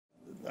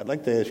I'd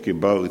like to ask you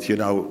both.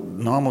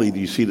 Normally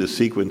you see the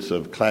sequence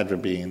of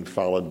cladribine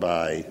followed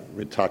by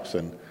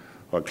Rituxan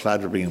or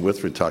cladribine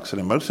with Rituxan,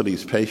 and most of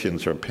these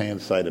patients are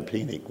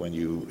pancytopenic when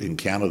you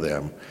encounter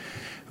them.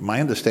 My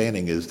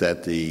understanding is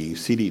that the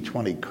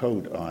CD20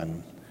 coat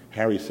on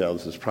hairy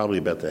cells is probably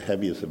about the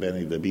heaviest of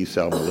any of the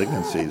B-cell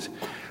malignancies.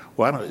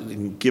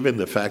 Given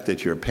the fact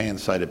that you're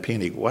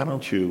pancytopenic, why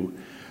don't you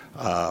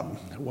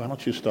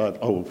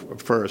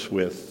start first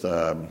with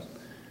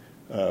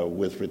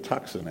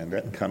Rituxan and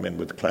then come in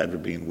with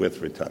cladribine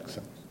with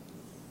Rituxan?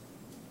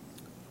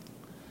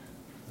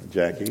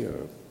 Jackie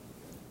or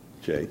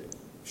Jay?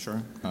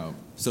 Sure.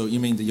 So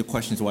you mean your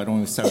question is why don't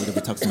we start with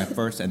the rituximab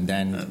first and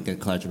then get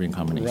cladribine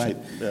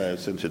combination? Right,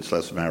 since it's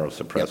less marrow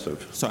suppressive.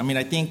 Yep. So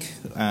I think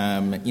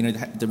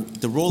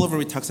the role of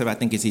rituximab I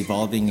think is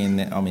evolving.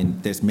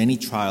 There's many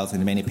trials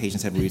and many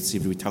patients have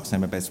received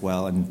rituximab as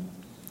well, and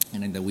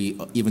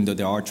even though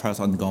there are trials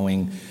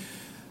ongoing,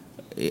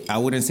 I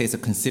wouldn't say it's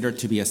considered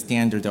to be a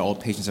standard that all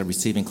patients are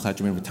receiving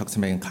cladribine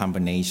rituximab in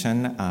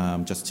combination.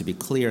 Just to be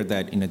clear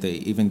that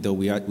even though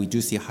we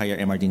do see a higher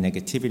MRD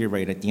negativity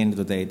rate, at the end of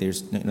the day,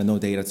 there's no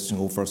data to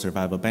show for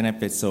survival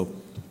benefits. So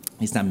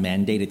it's not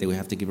mandated that we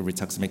have to give a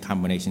rituximab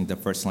combination in the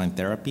first-line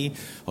therapy,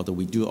 although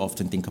we do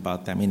often think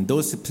about them. In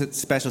those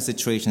special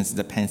situations,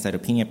 the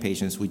pancytopenia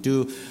patients,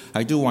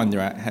 I do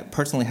wonder, I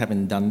personally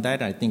haven't done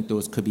that. I think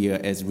those could be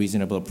a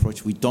reasonable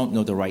approach. We don't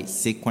know the right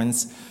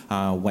sequence,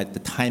 what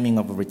the timing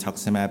of a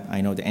rituximab.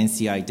 I know the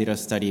NCI did a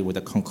study with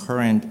a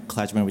concurrent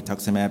cladribine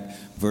rituximab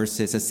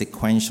versus a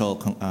sequential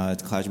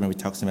cladribine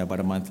rituximab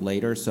about a month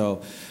later.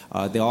 So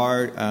I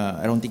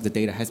don't think the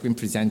data has been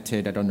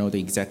presented. I don't know the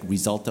exact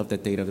result of the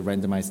data, the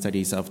randomized studies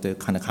of the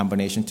kind of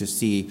combination to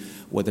see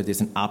whether there's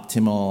an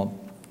optimal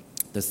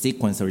the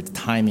sequence or the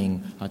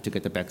timing to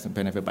get the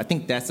benefit. But I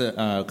think that's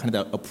a kind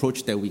of the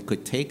approach that we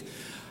could take.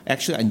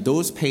 Actually, in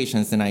those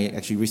patients, and I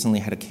actually recently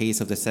had a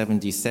case of the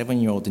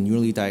 77-year-old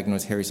newly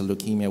diagnosed hairy cell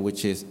leukemia,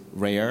 which is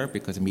rare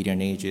because the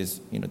median age is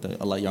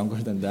a lot younger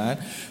than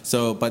that.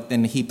 So, but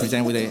then he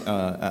presented with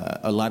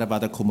a lot of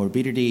other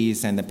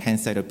comorbidities and the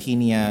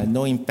pancytopenia,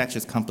 no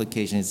infectious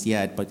complications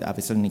yet, but I'm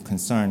certainly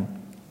concerned.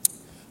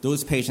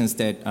 Those patients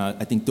that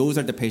I think those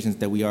are the patients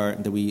that we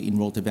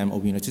enrolled to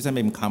obinutuzumab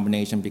in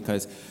combination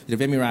because the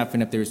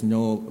vemurafenib there is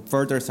no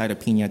further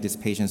cytopenia these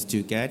patients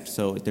do get,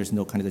 so there's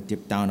no kind of the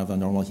dip down of a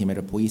normal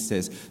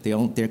hematopoiesis.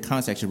 Their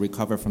counts actually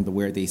recover from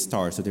where they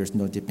start, so there's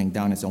no dipping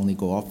down. It's only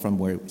go up from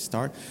where we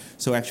start.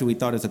 So actually we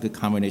thought it's a good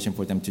combination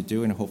for them to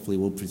do, and hopefully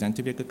will present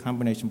to be a good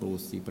combination, but we'll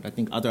see. But I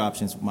think other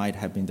options might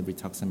have been the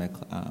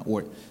rituximab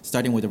or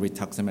starting with the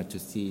rituximab to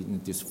see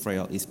these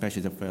frail,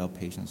 especially the frail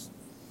patients.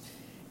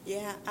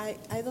 Yeah, I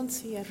don't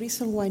see a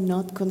reason why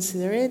not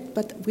consider it,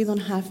 but we don't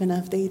have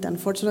enough data.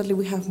 Unfortunately,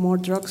 we have more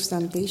drugs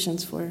than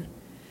patients for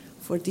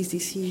this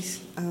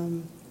disease.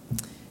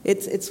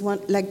 It's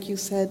one, like you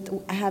said,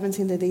 I haven't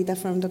seen the data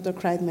from Dr.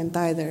 Kreitman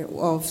either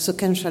of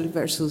sequential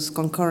versus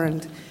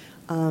concurrent.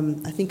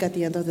 I think at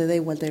the end of the day,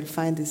 what they'll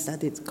find is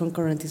that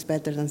concurrent is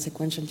better than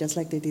sequential, just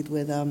like they did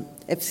with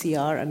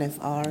FCR and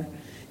FR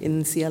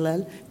in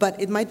CLL.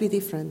 But it might be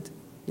different,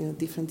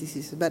 different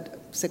diseases. But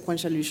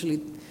sequential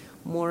usually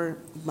more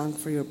bang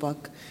for your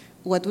buck.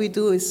 What we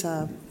do is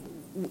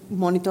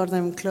monitor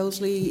them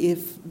closely.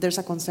 If there's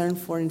a concern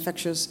for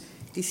infectious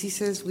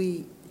diseases,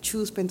 we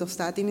choose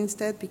pentostatin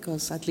instead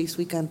because at least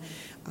we can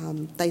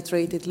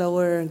titrate it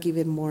lower and give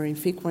it more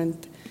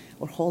infrequent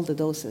or hold the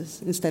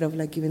doses instead of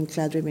giving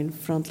cladribine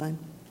frontline.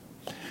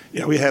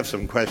 Yeah, we have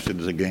some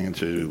questions again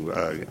to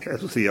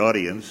the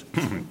audience.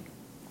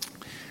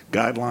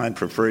 Guideline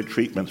preferred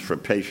treatments for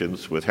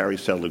patients with hairy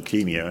cell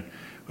leukemia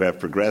who have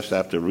progressed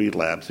after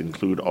relapse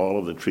include all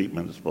of the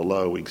treatments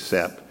below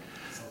except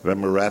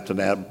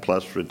vemurafenib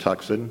plus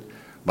Rituxan,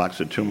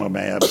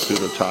 moxetumomab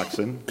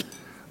pseudotoxin,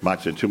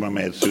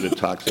 moxetumomab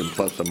pseudotoxin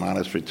plus a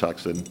minus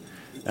Rituxan,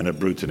 and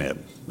ibrutinib.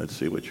 Let's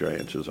see what your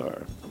answers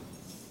are.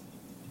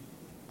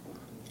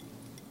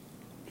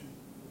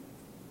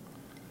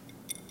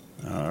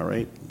 All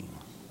right.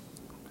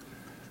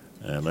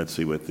 And let's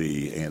see what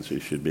the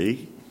answers should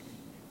be.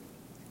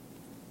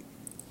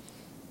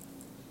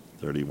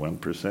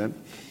 31%.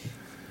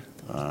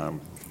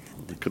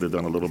 We could have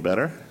done a little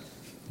better.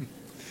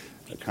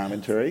 A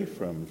commentary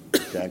from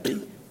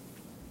Jackie,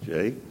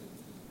 Jay.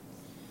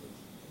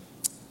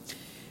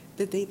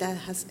 The data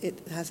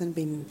hasn't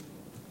been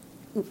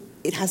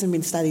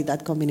studied,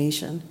 that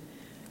combination.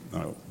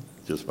 No,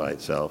 just by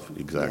itself,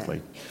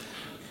 exactly. Yeah.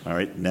 All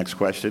right, next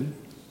question.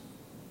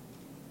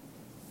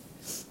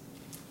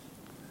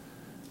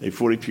 A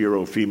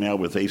 42-year-old female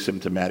with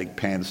asymptomatic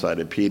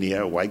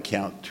pancytopenia, white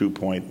count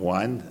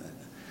 2.1,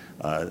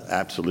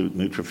 absolute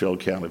neutrophil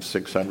count of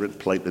 600,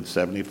 platelet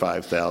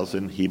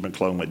 75,000,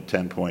 hemoglobin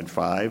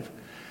 10.5,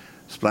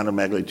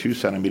 splenomegaly 2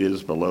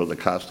 centimeters below the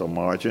costal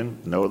margin,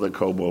 no other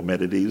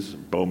comorbidities,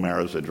 bone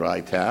marrow is a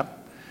dry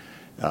tap.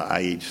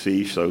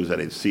 IHC shows that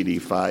it's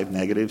CD5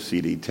 negative,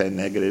 CD10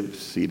 negative,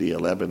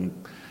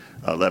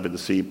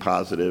 CD11C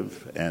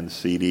positive, and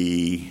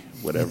CD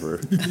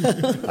whatever.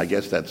 I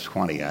guess that's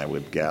 20, I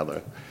would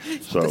gather.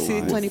 So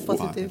CD20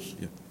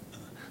 positive.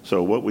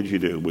 So what would you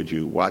do? Would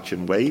you watch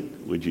and wait?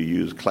 Would you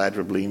use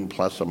cladribine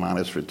plus or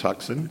minus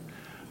Rituxan,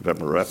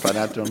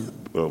 vemurafenib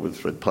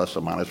with plus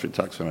or minus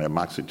Rituxan, and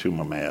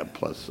moxetumomab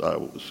plus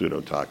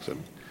pseudotoxin?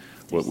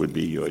 What would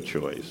be your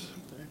choice?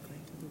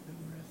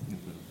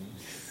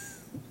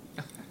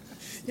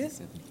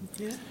 Yes.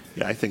 Yeah.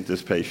 Yeah, I think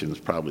this patient is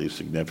probably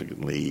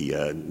significantly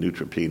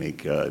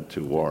neutropenic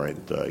to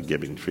warrant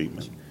giving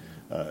treatment.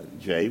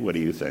 Jay, what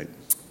do you think?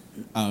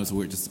 So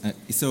we're just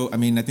I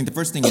mean, I think the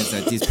first thing is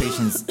that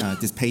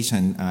this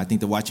patient, I think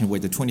the watching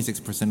wait, the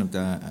 26% of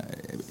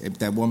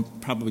that one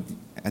probably,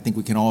 I think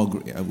we can all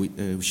agree,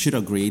 we should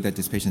agree that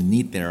this patient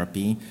need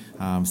therapy,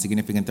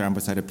 significant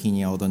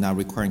thrombocytopenia, although not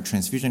requiring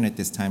transfusion at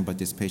this time, but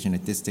this patient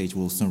at this stage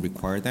will soon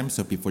require them.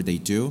 So before they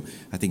do,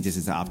 I think this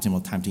is the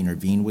optimal time to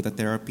intervene with a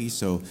therapy.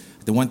 So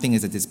the one thing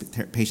is that this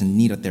patient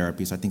need a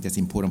therapy. So I think that's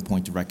an important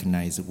point to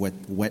recognize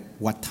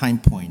what time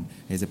point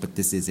is it, but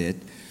this is it.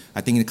 I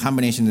think the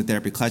combination of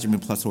therapy,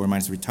 cladribine plus or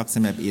minus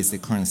rituximab, is the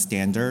current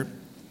standard.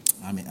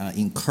 I'm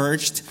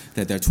encouraged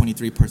that there are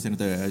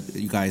 23% of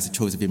you guys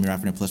chose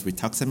vemurafenib plus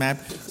rituximab.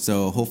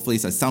 So hopefully,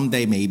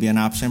 someday maybe an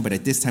option, but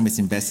at this time it's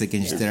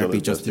investigation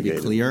therapy, just to be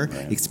clear,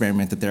 right.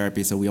 Experimental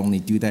therapy. So we only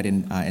do that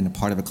in a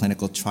part of a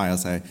clinical trial.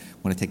 So I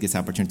want to take this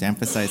opportunity to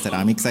emphasize that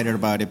I'm excited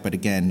about it, but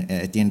again,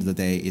 at the end of the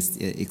day, it's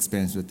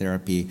experimental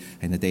therapy,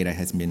 and the data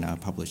hasn't been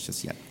published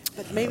just yet.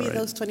 But maybe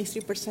those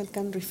 23%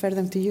 can refer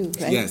them to you,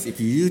 right? Yes,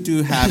 if you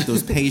do have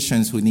those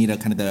patients who need a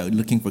kind of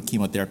looking for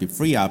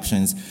chemotherapy-free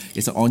options,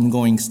 it's an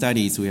ongoing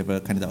study, so we have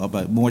a kind of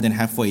about more than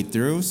halfway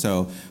through,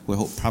 so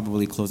we'll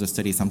probably close the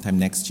study sometime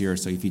next year.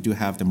 So if you do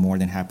have them, more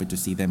than happy to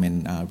see them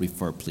and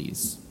refer,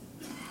 please.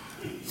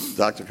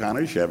 Dr.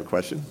 Connors, you have a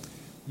question?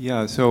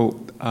 Yeah,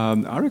 so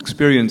our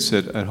experience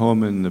at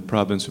home in the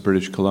province of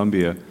British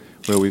Columbia,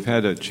 where we've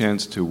had a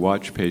chance to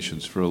watch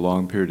patients for a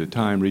long period of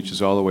time,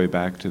 reaches all the way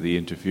back to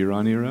the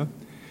interferon era.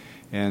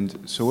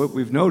 And so what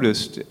we've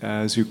noticed,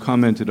 as you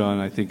commented on,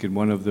 I think, in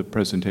one of the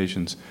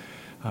presentations,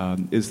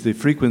 is the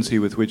frequency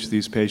with which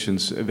these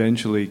patients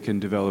eventually can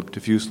develop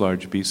diffuse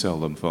large B-cell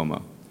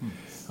lymphoma,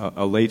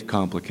 a late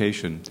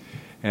complication.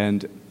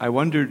 And I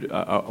wondered,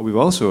 we've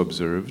also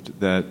observed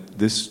that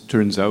this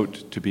turns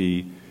out to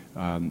be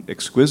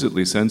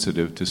exquisitely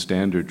sensitive to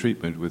standard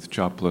treatment with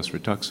CHOP plus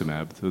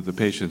rituximab, so the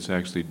patients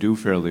actually do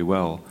fairly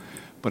well.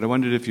 But I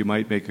wondered if you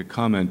might make a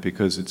comment,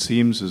 because it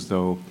seems as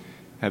though,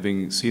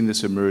 having seen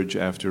this emerge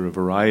after a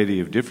variety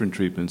of different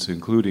treatments,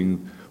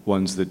 including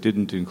ones that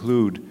didn't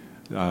include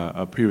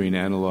a purine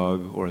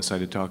analog or a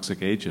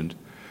cytotoxic agent,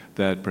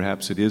 that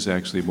perhaps it is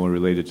actually more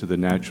related to the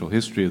natural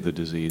history of the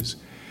disease.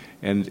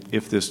 And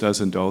if this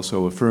doesn't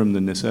also affirm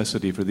the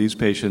necessity for these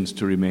patients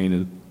to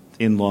remain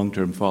in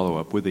long-term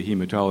follow-up with a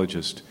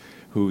hematologist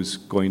who's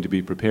going to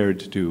be prepared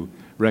to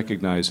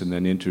recognize and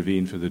then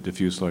intervene for the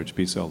diffuse large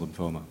B-cell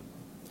lymphoma.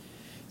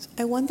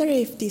 I wonder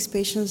if these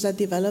patients that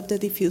developed the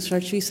diffuse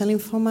large B-cell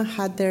lymphoma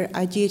had their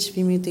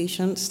IGHV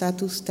mutation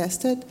status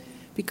tested,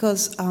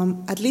 because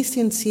at least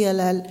in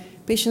CLL,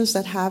 patients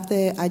that have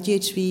the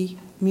IGHV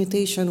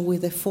mutation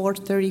with the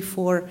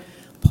 434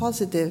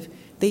 positive,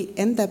 they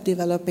end up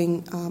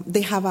developing,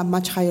 they have a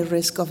much higher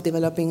risk of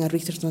developing a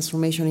Richter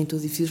transformation into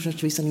diffuse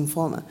large B-cell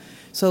lymphoma.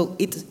 So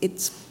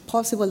it's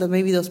possible that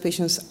maybe those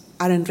patients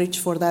are enriched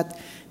for that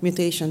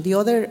mutation. The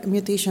other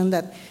mutation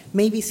that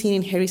may be seen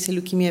in hairy cell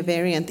leukemia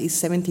variant is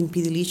 17p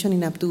deletion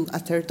in up to a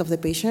third of the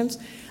patients.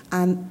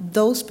 And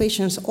those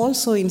patients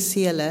also in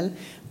CLL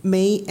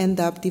may end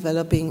up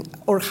developing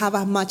or have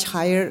a much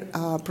higher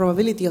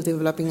probability of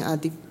developing a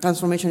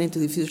transformation into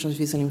diffuse large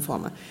B-cell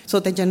lymphoma. So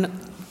the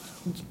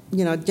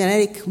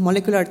genetic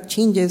molecular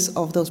changes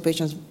of those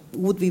patients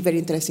would be very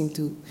interesting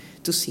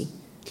to see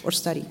or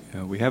study.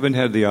 We haven't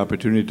had the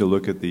opportunity to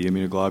look at the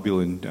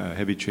immunoglobulin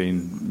heavy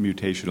chain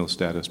mutational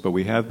status, but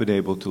we have been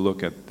able to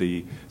look at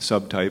the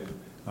subtype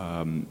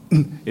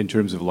in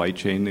terms of light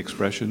chain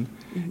expression,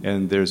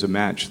 and there's a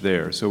match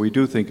there. So we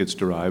do think it's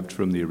derived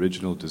from the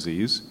original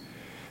disease.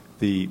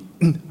 The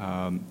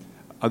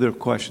other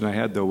question I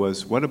had, though,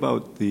 was what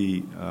about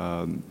the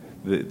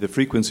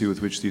frequency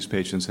with which these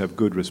patients have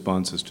good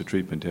responses to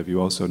treatment? Have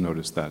you also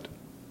noticed that?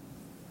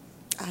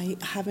 I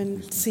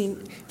haven't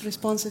seen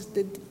responses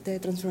to the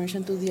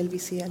transformation to the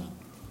LBCL.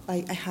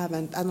 I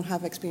haven't. I don't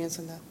have experience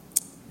on that.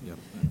 Yep.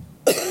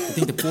 I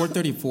think the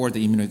 434,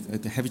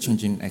 the heavy chain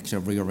gene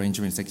actual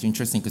rearrangement is actually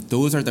interesting, because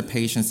those are the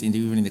patients,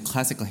 even in the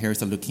classical hairy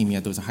cell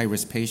leukemia, those are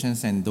high-risk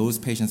patients, and those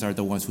patients are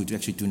the ones who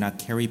actually do not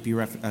carry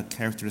BRAF,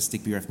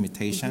 characteristic BRAF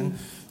mutation.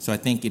 So I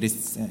think it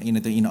is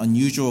in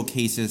unusual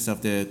cases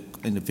of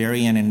in the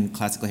variant and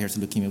classical hairy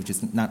cell leukemia, which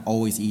is not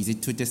always easy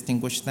to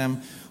distinguish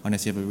them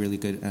unless you have a really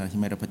good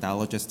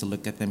hematopathologist to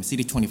look at them.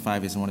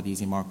 CD25 is one of the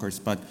easy markers,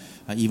 but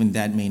even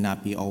that may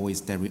not be always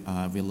that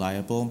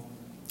reliable.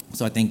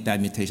 So I think that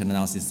mutation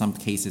analysis in some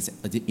cases,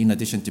 in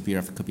addition to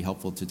BRAF, could be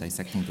helpful to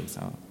dissecting those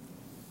out.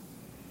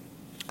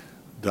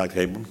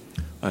 Dr. Haberman?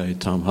 Hi,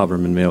 Tom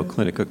Haberman, Mayo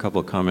Clinic. A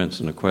couple of comments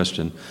and a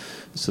question.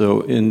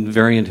 So in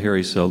variant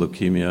hairy cell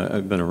leukemia,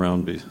 I've been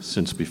around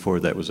since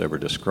before that was ever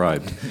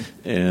described.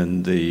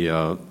 And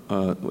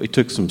we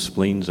took some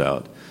spleens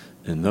out.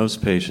 And those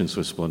patients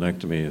with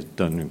splenectomy have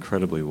done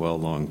incredibly well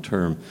long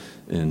term.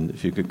 And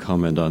if you could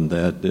comment on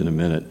that in a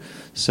minute.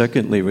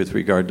 Secondly, with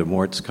regard to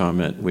Mort's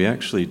comment, we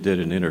actually did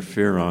an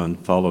interferon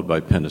followed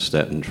by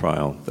pentastatin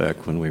trial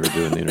back when we were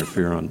doing the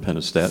interferon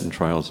pentastatin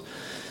trials.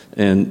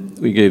 And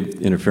we gave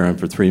interferon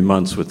for 3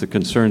 months with the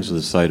concerns of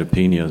the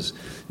cytopenias.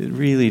 It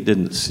really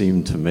didn't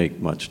seem to make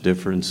much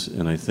difference,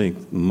 and I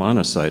think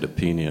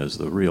monocytopenia is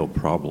the real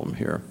problem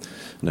here.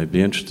 And I'd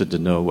be interested to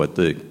know what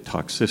the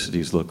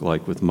toxicities look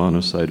like with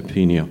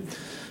monocytopenia.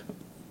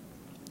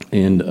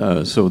 And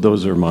so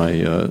those are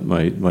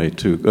my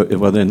two.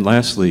 Well, then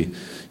lastly,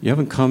 you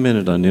haven't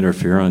commented on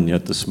interferon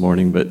yet this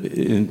morning, but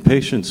in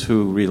patients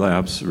who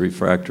relapse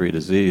refractory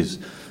disease,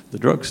 the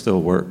drug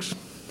still works.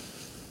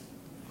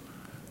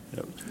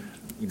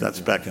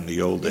 That's back in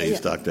the old days,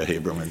 Dr.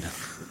 Haberman.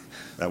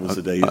 That was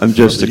the days. I'm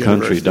just a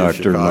country University of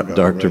doctor, Chicago,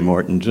 Dr. right?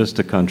 Morton, just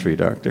a country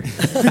doctor.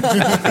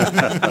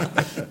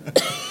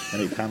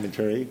 Any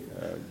commentary,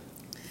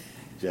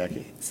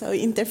 Jackie? So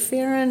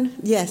interferon,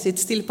 yes,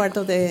 it's still part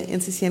of the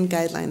NCCN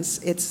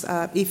guidelines. It's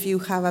if you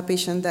have a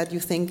patient that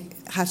you think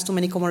has too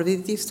many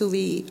comorbidities to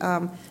be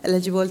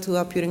eligible to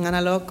a purine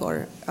analog,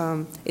 or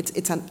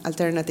it's an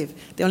alternative.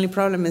 The only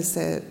problem is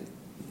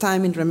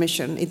time in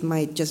remission. It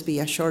might just be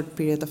a short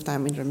period of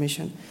time in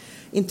remission.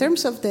 In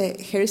terms of the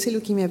heresy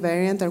leukemia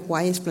variant, or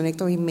why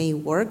splenectomy may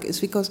work, is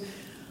because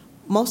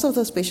most of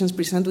those patients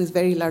present with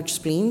very large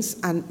spleens,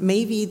 and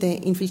maybe the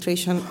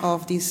infiltration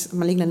of these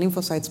malignant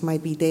lymphocytes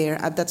might be there.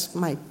 That's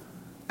my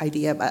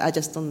idea, but I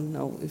just don't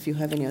know if you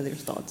have any other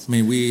thoughts.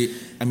 I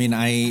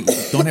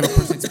don't have a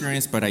personal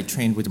experience, but I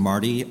trained with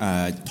Marty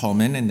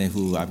Tallman, and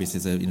who obviously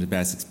has the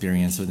best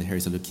experience with the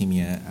heresy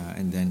leukemia,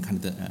 and then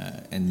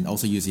and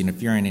also used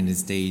interferon in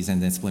his days,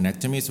 and then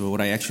splenectomy. So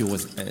what I actually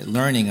was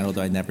learning,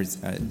 although I never,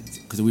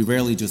 because we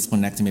rarely do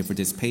splenectomy for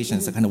these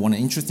patients, so kind of one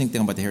interesting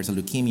thing about the heresy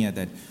leukemia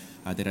that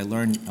I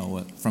learned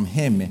from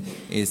him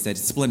is that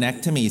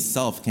splenectomy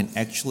itself can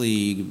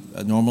actually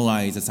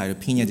normalize the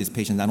cytopenia of these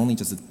patients, not only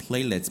just the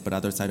platelets, but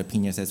other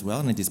cytopenias as well.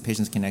 And these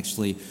patients can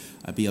actually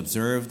be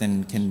observed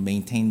and can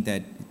maintain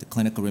the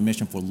clinical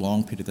remission for a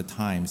long period of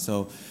time.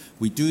 So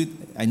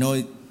I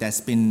know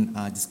that's been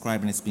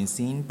described and it's been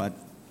seen, but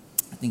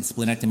I think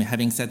splenectomy,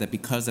 having said that,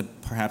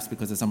 perhaps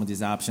because of some of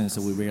these options,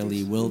 so we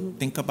rarely will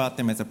think about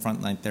them as a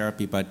frontline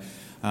therapy, but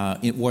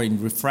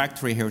in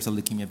refractory heresy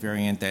leukemia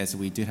variant, as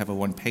we did have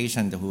one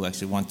patient who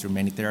actually went through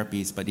many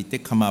therapies, but it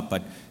did come up,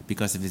 but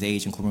because of his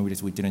age and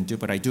comorbidities, we didn't do.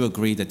 But I do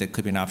agree that there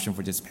could be an option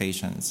for these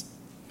patients.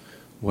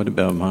 What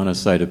about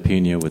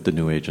monocytopenia with the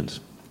new agents?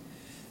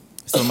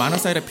 So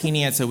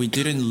monocytopenia, so we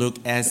didn't look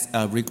as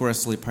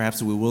rigorously,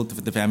 perhaps we will,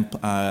 the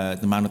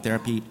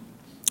monotherapy,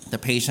 the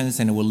patients,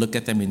 and we'll look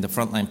at them in the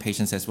frontline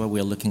patients as well.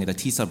 We're looking at the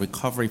T-cell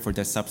recovery for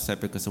that subset,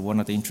 because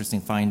one of the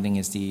interesting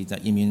findings is the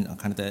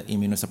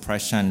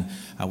immunosuppression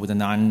with a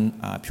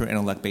non-pure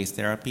analog-based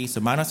therapy.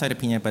 So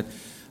monocytopenia, but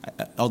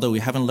although we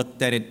haven't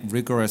looked at it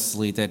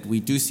rigorously, that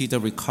we do see the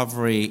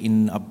recovery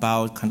in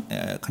about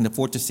kind of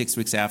 4 to 6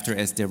 weeks after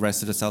as the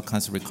rest of the cell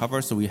counts recover.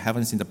 So we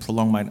haven't seen the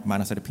prolonged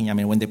monocytopenia. I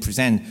mean, when they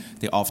present,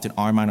 they often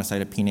are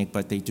monocytopenic,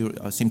 but they do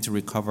seem to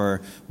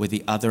recover with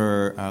the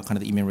other kind of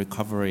the immune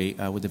recovery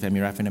with the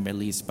vemurafenib at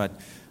least. But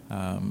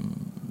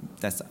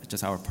that's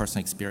just our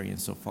personal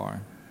experience so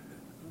far.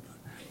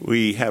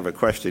 We have a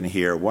question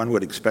here. One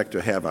would expect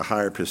to have a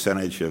higher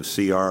percentage of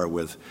CR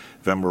with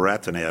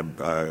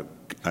vemurafenib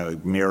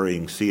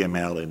mirroring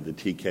CML and the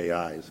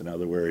TKIs. In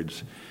other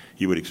words,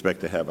 you would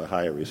expect to have a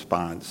higher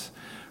response.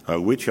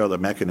 Which are the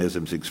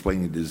mechanisms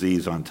explaining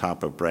disease on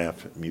top of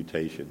BRAF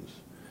mutations?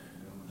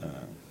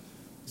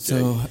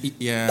 So,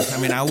 yeah,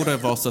 I mean, I would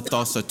have also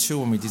thought so too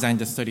when we designed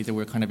the study, that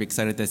we're kind of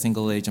excited that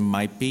single agent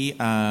might be,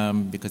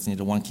 because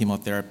one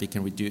chemotherapy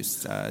can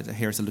reduce the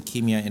heresy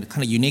leukemia, and a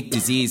kind of unique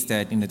disease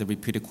that the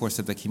repeated course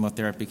of the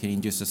chemotherapy can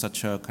induce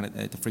such a kind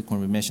of the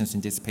frequent remissions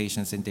in these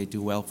patients, and they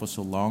do well for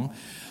so long.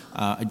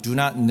 I do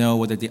not know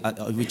whether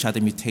which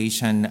other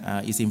mutation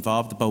is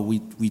involved, but we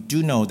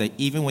do know that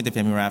even with the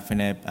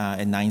vemurafenib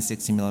at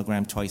 960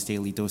 milligram twice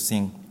daily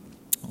dosing,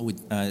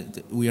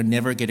 we are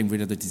never getting rid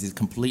of the disease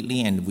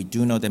completely, and we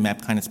do know the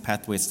MAP kinase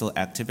pathway is still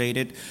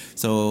activated.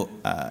 So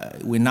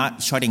we're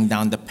not shutting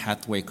down the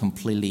pathway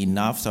completely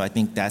enough. So I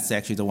think that's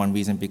actually the one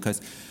reason, because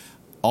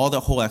all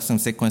the whole exome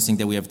sequencing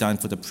that we have done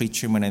for the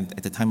pre-treatment and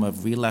at the time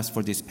of relapse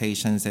for these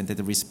patients, and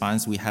the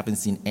response, we haven't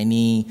seen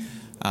any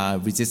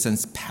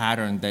resistance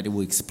pattern that it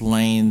will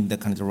explain the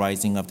kind of the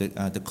rising of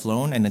the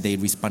clone, and then they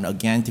respond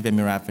again to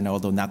vemurafenib,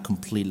 although not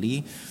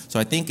completely. So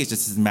I think it's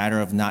just a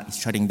matter of not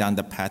shutting down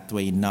the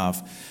pathway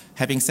enough.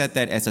 Having said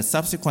that, as a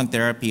subsequent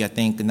therapy, I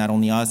think not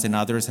only us and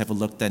others have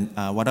looked at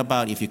what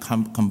about if you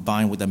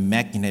combine with the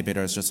MEK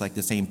inhibitors, just like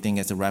the same thing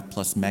as a RAP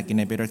plus MEK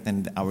inhibitor,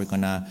 then are we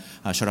going to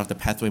shut off the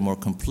pathway more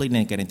completely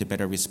and get into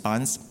better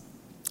response?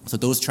 So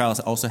those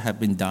trials also have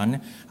been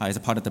done as a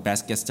part of the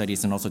basket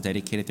studies and also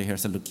dedicated to hairy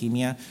cell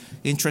leukemia.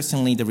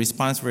 Interestingly, the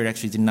response rate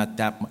actually did not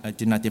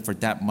differ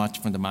that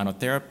much from the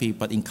monotherapy,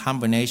 but in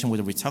combination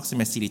with the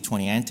rituximab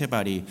CD20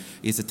 antibody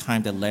is the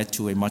time that led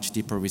to a much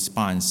deeper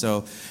response.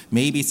 So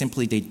maybe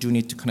simply they do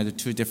need to kind of the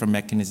two different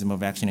mechanisms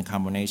of action in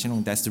combination.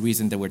 And that's the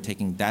reason that we're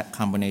taking that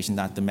combination,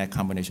 not the MEK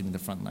combination in the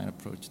frontline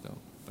approach, though.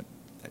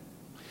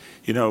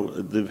 You know,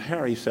 the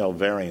hairy cell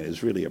variant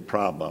is really a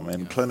problem,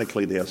 and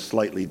clinically they are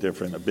slightly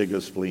different, a bigger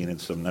spleen and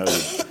some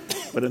nodes.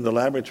 But in the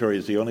laboratory,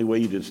 is the only way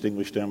you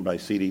distinguish them by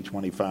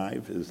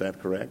CD25? Is that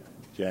correct,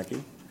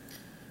 Jackie?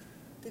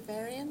 The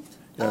variant?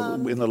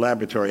 In the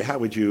laboratory, how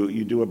would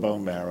you do a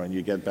bone marrow and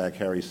you get back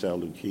hairy cell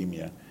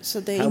leukemia?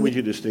 So how would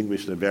you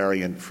distinguish the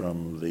variant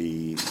from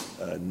the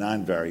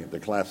non-variant, the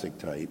classic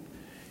type?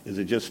 Is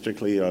it just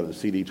strictly the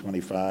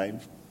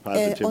CD25?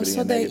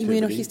 Also, the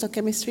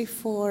immunohistochemistry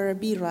for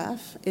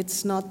BRAF,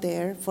 it's not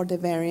there for the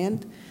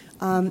variant.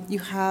 You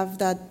have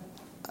to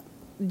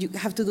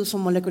do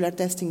some molecular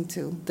testing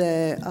too.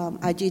 The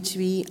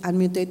IGHV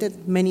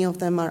unmutated, many of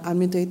them are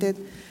unmutated.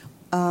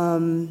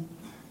 Then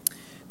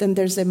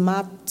there's a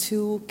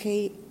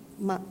MAP2P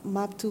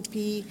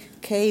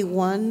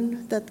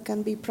K1 that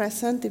can be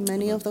present in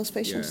many of those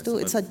patients too.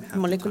 It's a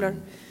molecular.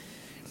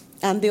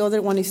 And the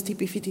other one is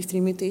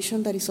TP53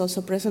 mutation that is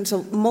also present.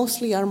 So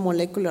mostly are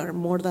molecular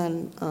more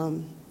than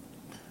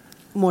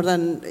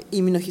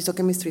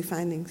immunohistochemistry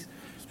findings.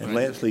 And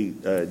lastly,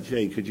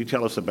 Jay, could you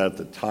tell us about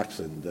the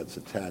toxin that's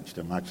attached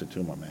to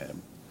moxetumomab?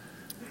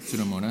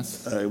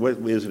 Pseudomonas. What,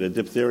 is it a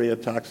diphtheria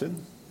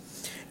toxin?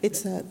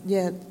 It's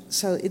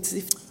so it's.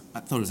 I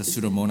thought it was a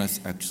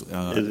Pseudomonas actually.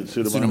 Is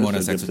it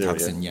Pseudomonas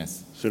exotoxin?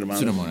 Yes.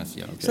 Pseudomonas,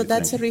 yeah. Okay, so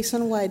that's the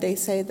reason why they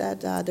say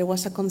that there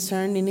was a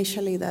concern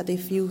initially that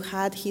if you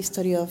had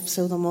history of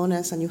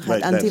Pseudomonas and you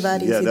had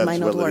antibodies, it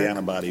might not work. That's whether the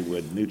antibody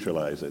would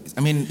neutralize it.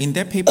 I mean, in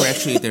that paper,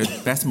 actually, the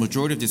vast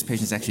majority of these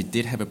patients actually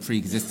did have a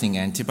pre-existing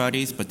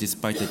antibodies, but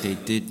despite that they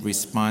did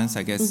respond,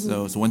 I guess.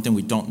 So one thing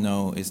we don't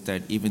know is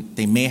that even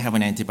they may have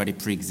an antibody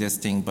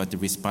pre-existing, but the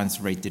response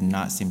rate did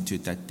not seem to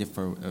that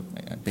differ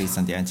based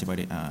on the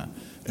antibody.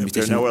 If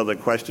there are no other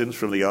questions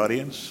from the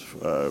audience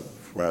for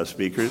our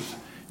speakers,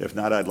 if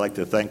not, I'd like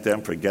to thank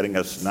them for getting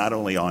us not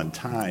only on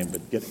time,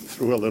 but getting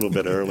through a little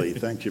bit early.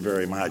 Thank you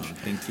very much.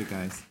 Thank you,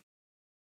 guys.